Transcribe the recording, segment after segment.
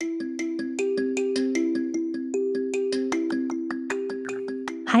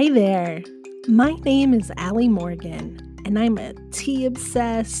Hi there. My name is Allie Morgan, and I'm a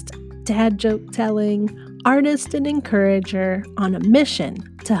tea-obsessed, dad joke-telling, artist and encourager on a mission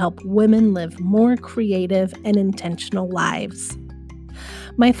to help women live more creative and intentional lives.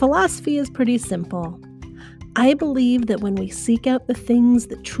 My philosophy is pretty simple. I believe that when we seek out the things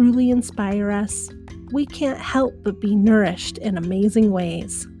that truly inspire us, we can't help but be nourished in amazing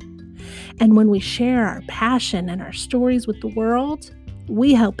ways. And when we share our passion and our stories with the world,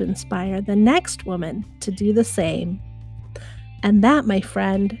 we help inspire the next woman to do the same. And that, my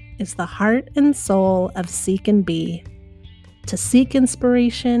friend, is the heart and soul of Seek and Be. To seek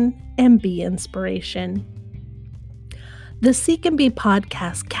inspiration and be inspiration. The Seek and Be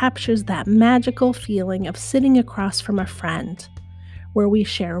podcast captures that magical feeling of sitting across from a friend, where we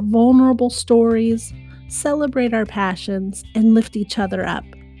share vulnerable stories, celebrate our passions, and lift each other up.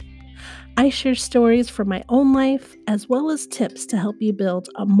 I share stories from my own life, as well as tips to help you build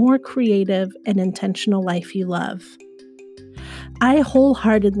a more creative and intentional life you love. I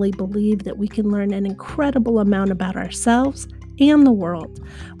wholeheartedly believe that we can learn an incredible amount about ourselves and the world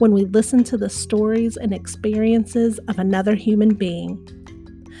when we listen to the stories and experiences of another human being.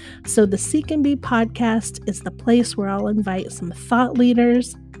 So the Seek and Be podcast is the place where I'll invite some thought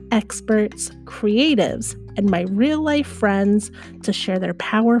leaders, experts, creatives, and my real-life friends to share their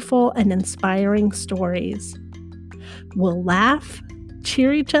powerful and inspiring stories. We'll laugh,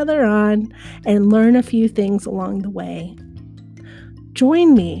 cheer each other on, and learn a few things along the way.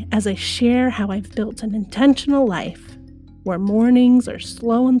 Join me as I share how I've built an intentional life, where mornings are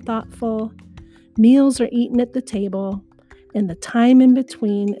slow and thoughtful, meals are eaten at the table, and the time in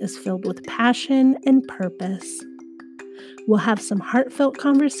between is filled with passion and purpose. We'll have some heartfelt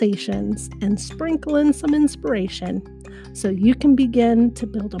conversations and sprinkle in some inspiration so you can begin to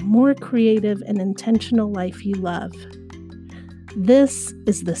build a more creative and intentional life you love. This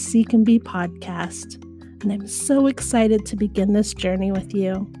is the Seek and Be podcast, and I'm so excited to begin this journey with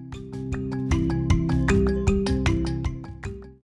you.